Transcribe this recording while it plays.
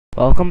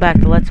Welcome back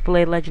to Let's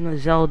Play Legend of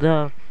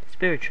Zelda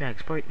Spirit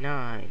Tracks Part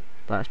 9.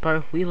 Last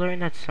part, we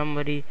learned that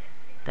somebody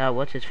that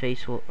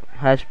what's-his-face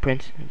has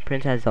Prince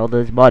has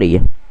Zelda's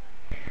body.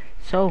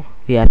 So,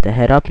 we have to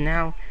head up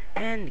now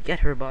and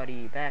get her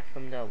body back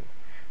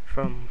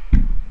from...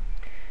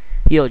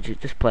 Yo,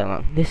 just play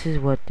along. This is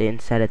what the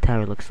inside of the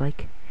tower looks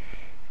like.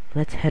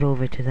 Let's head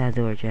over to that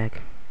door,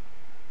 Jack.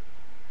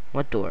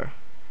 What door?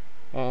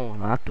 Oh,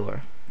 that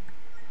door.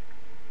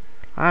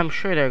 I'm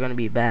sure there are gonna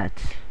be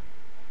bats.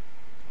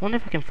 Wonder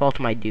if I can fall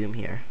to my doom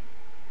here.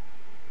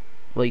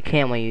 Well, you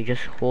can't when you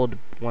just hold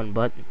one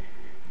button.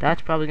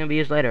 That's probably gonna be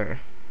used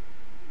later.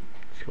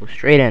 Let's go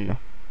straight in.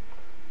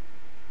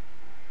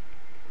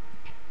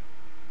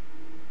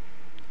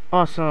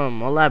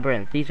 Awesome, a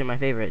labyrinth. These are my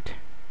favorite.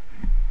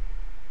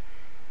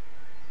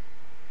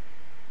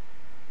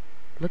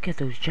 Look at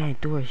those giant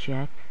doors,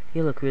 Jack.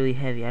 They look really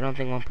heavy. I don't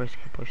think one person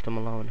can push them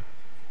alone.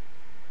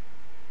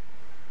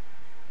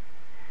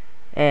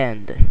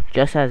 And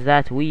just as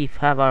that, we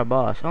have our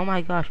boss. Oh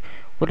my gosh,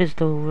 what is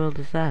the world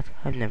is that?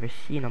 I've never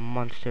seen a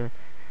monster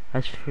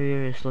as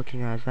furious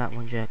looking as that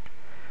one, Jack.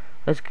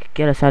 Let's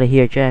get us out of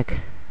here, Jack.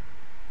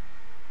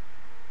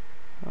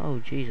 Oh,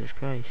 Jesus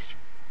Christ.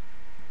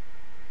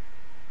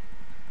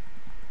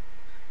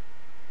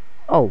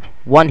 Oh,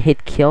 one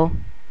hit kill?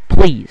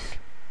 Please.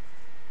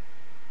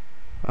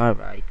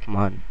 Alright, come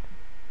on.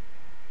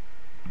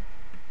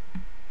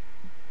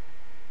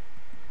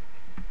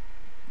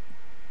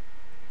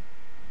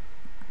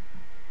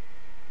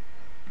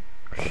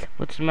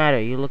 What's the matter?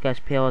 You look as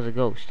pale as a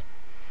ghost.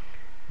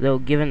 Though,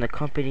 given the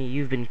company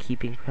you've been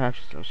keeping, perhaps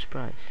it's no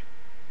surprise.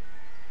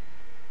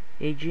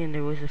 Anjean,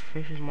 there was a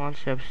vicious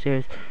monster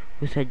upstairs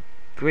with a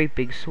great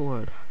big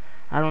sword.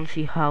 I don't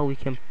see how we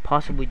can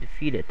possibly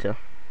defeat it.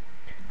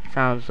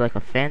 Sounds like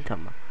a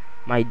phantom.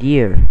 My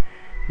dear,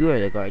 you are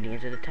the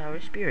guardians of the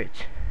Tower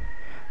Spirits.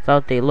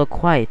 Thought they look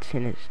quiet,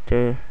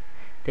 sinister.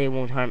 They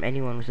won't harm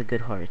anyone with a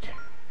good heart.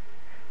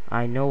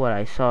 I know what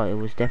I saw. It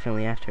was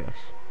definitely after us.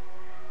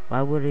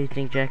 Why would they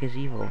think Jack is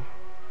evil?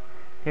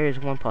 There is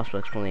one possible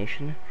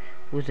explanation.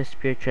 With the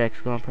spirit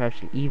tracks gone,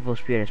 perhaps an evil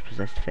spirit has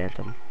possessed the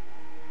phantom.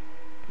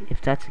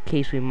 If that's the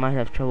case, we might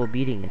have trouble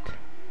beating it.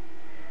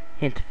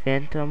 Hint,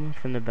 phantom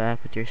from the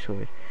back with your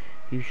sword.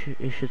 You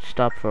should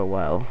stop for a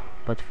while.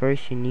 But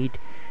first you need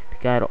to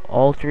guide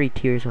all three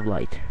tiers of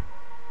light.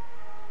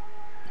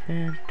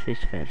 Face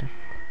the phantom.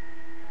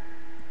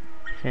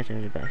 Phantom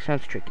in the back.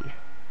 Sounds tricky.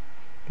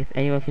 If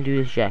anyone can do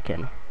this, Jack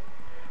can.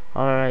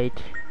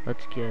 Alright,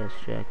 let's guess,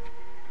 Jack.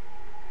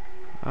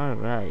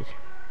 Alright.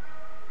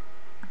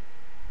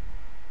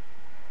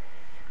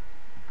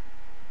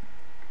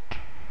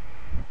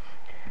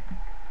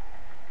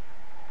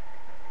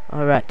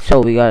 Alright,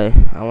 so we got it.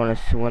 I want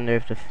to wonder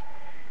if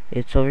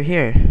it's over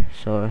here.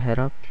 So head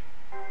up.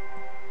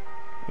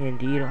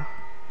 Indeed.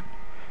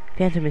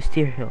 Phantom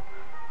Mysterio.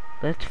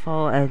 Let's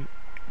follow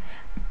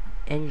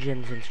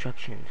Anjean's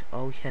instructions.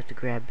 All we have to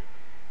grab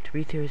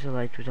 3 tiers of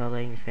light without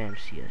letting the phantom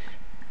see us.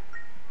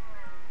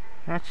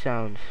 That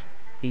sounds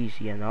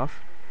easy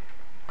enough.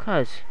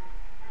 'Cause,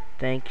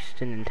 thanks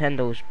to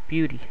Nintendo's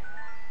beauty,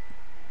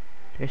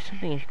 there's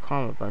something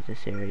calm about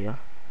this area.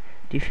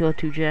 Do you feel it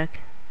too, Jack?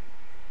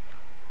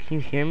 Can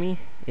you hear me?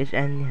 It's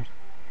Anjean.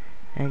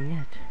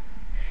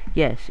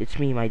 Yes, it's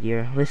me, my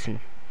dear. Listen,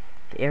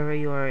 the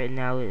area you are in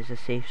now is a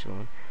safe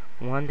zone,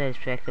 one that is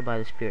protected by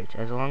the spirits.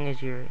 As long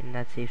as you're in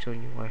that safe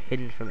zone, you are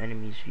hidden from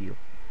enemies' view.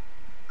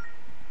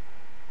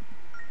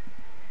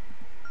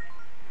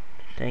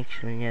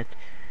 Thanks, and yet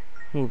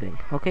moving.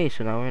 Okay,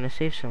 so now we're in a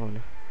safe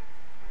zone.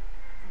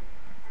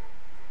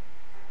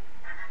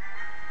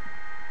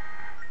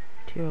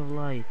 Tier of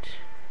light.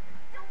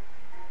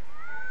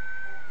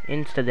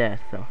 Insta death,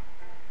 though.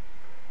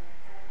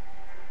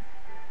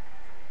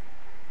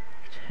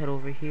 Let's head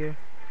over here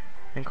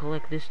and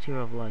collect this tier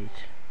of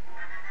light.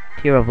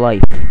 Tier of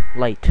light.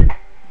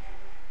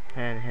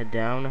 And head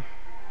down.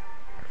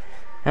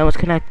 And let's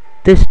connect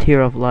this tier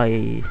of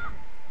light.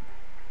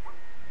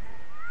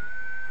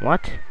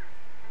 What?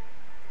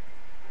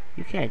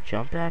 You can't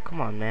jump that?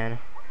 Come on, man.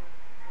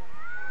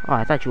 Oh,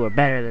 I thought you were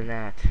better than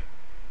that.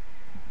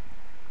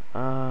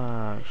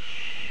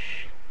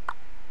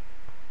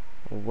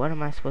 What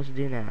am I supposed to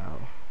do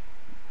now?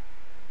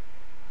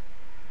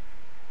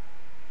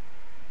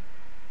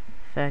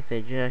 The fact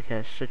that Jack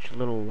has such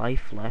little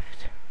life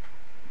left.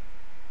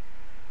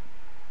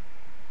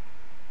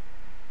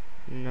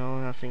 No,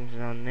 nothing's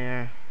down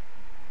there.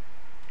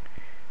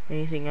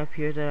 Anything up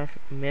here that I've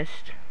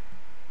missed?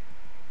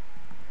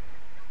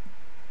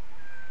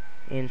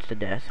 Insta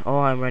death. Oh,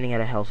 I'm running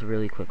out of health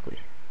really quickly.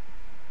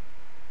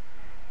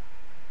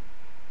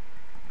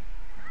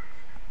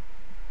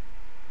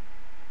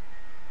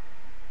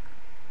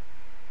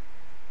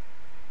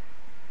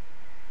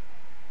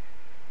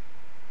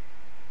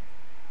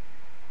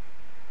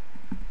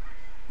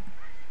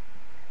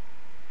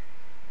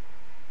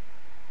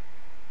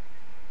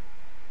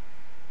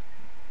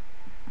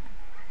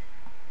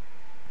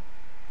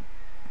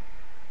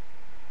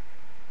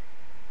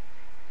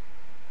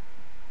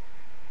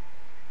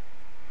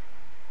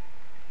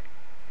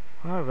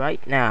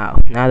 Alright,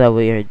 now that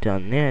we are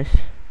done this,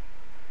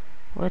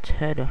 let's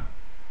head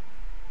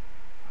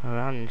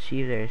around and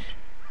see if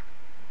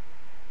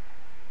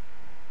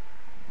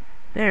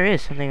there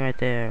is something right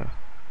there.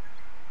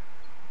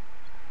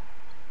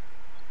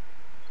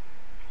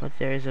 But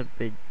there is a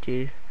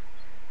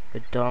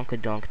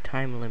badonk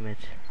time limit.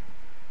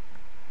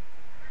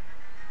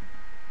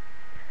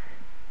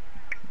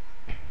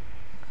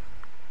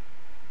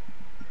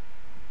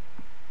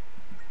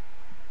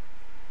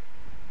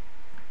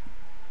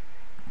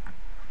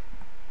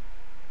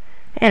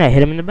 And I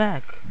hit him in the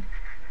back.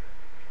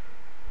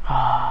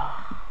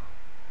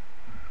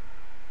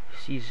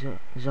 See,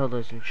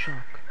 Zelda's in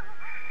shock.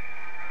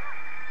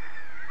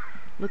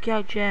 Look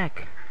out,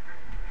 Jack.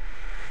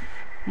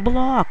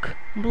 Block,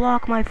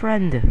 my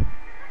friend.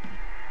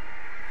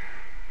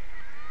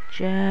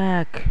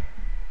 Jack.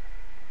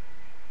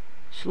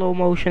 Slow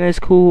motion is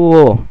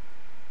cool.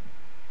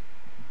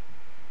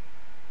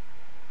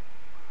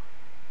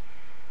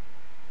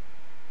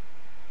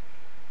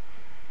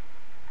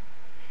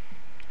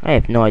 I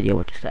have no idea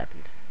what just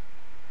happened.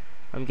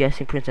 I'm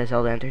guessing Princess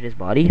Zelda entered his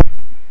body.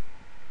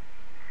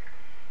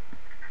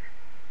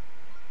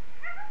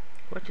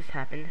 What just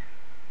happened?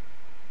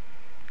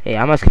 Hey,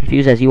 I'm as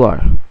confused as you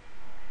are.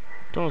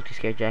 Don't look too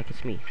scared, Jack.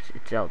 It's me.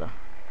 It's Zelda.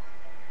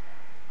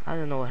 I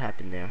don't know what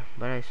happened there,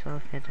 but I saw a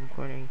phantom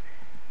cornering.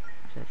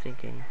 So I'm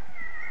thinking,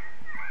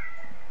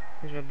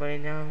 there's my buddy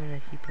now. I'm in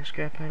a heap of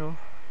scrap metal.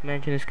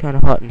 Imagine it's kind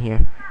of hot in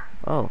here.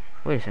 Oh,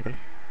 wait a second.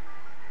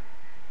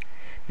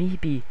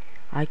 Maybe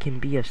I can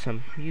be of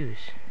some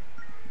use.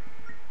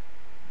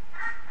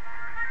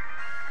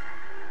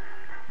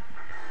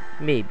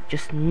 Maybe,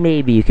 just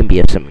maybe you can be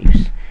of some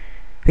use.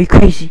 Are you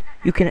crazy?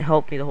 You couldn't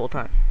help me the whole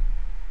time.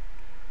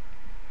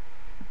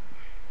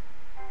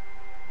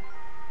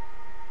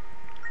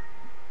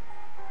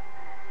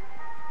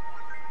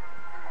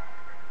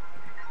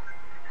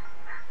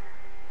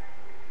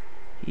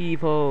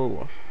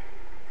 Evo.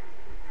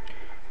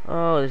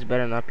 Oh, this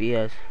better not be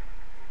us.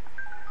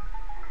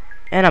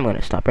 And I'm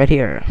gonna stop right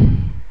here.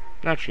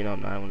 Actually, no,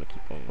 I'm not. I want to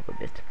keep going up a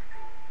bit.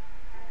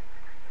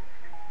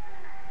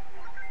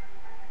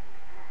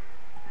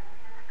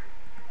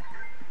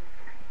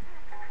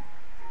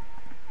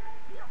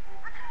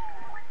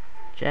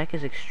 Jack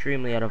is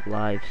extremely out of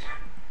lives.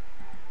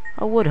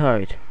 A wood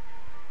heart.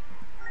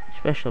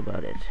 Special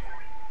about it.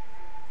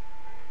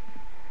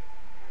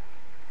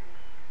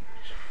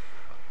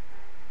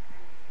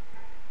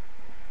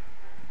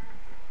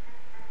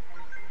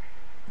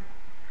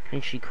 Can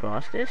she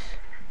cross this?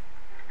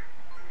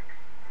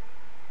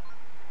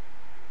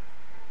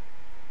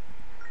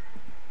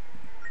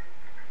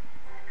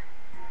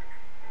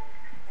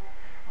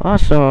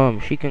 Awesome,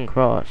 she can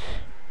cross.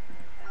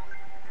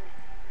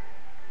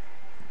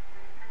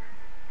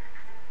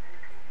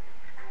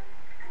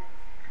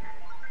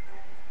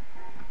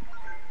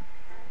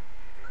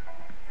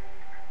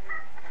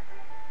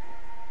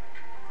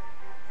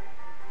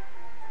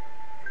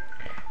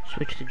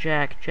 Switch to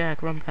Jack.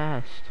 Jack, run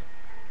past.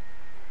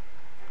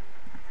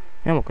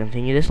 And we'll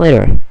continue this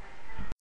later.